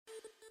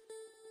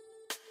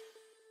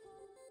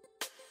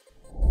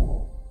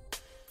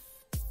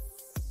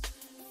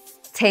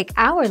Take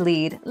our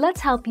lead, let's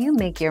help you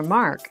make your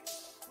mark.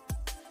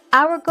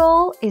 Our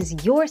goal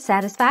is your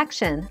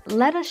satisfaction.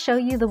 Let us show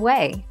you the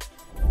way.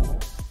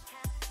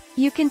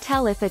 You can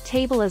tell if a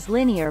table is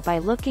linear by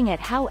looking at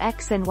how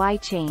x and y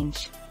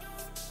change.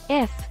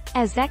 If,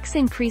 as x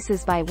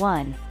increases by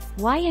 1,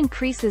 y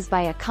increases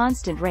by a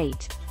constant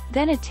rate,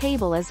 then a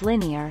table is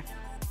linear.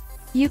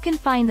 You can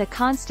find the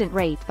constant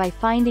rate by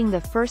finding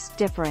the first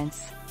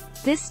difference.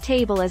 This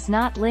table is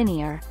not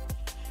linear.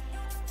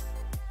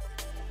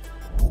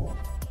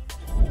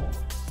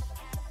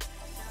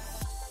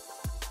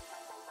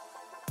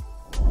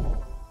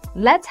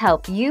 Let's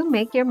help you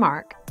make your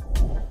mark.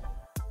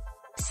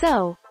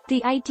 So,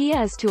 the idea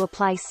is to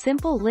apply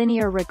simple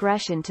linear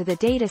regression to the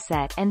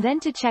dataset and then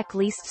to check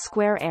least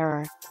square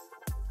error.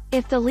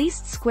 If the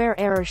least square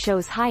error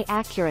shows high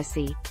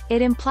accuracy,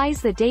 it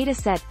implies the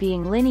dataset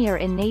being linear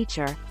in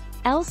nature,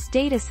 else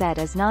dataset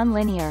is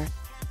nonlinear.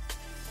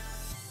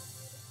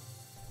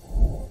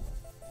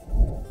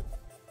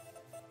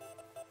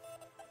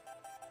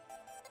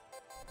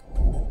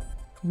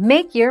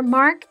 Make your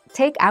mark,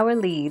 take our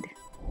lead.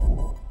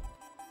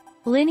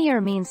 Linear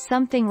means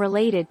something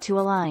related to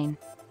a line.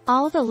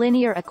 All the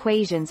linear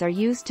equations are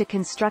used to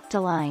construct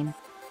a line.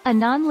 A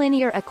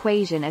nonlinear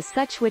equation is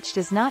such which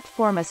does not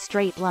form a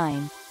straight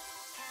line.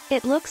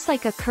 It looks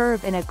like a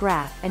curve in a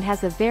graph and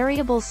has a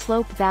variable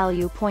slope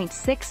value.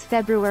 6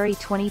 February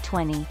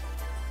 2020.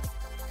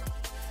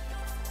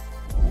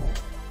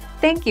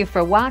 Thank you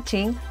for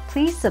watching.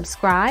 Please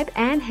subscribe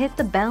and hit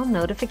the bell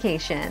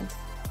notification.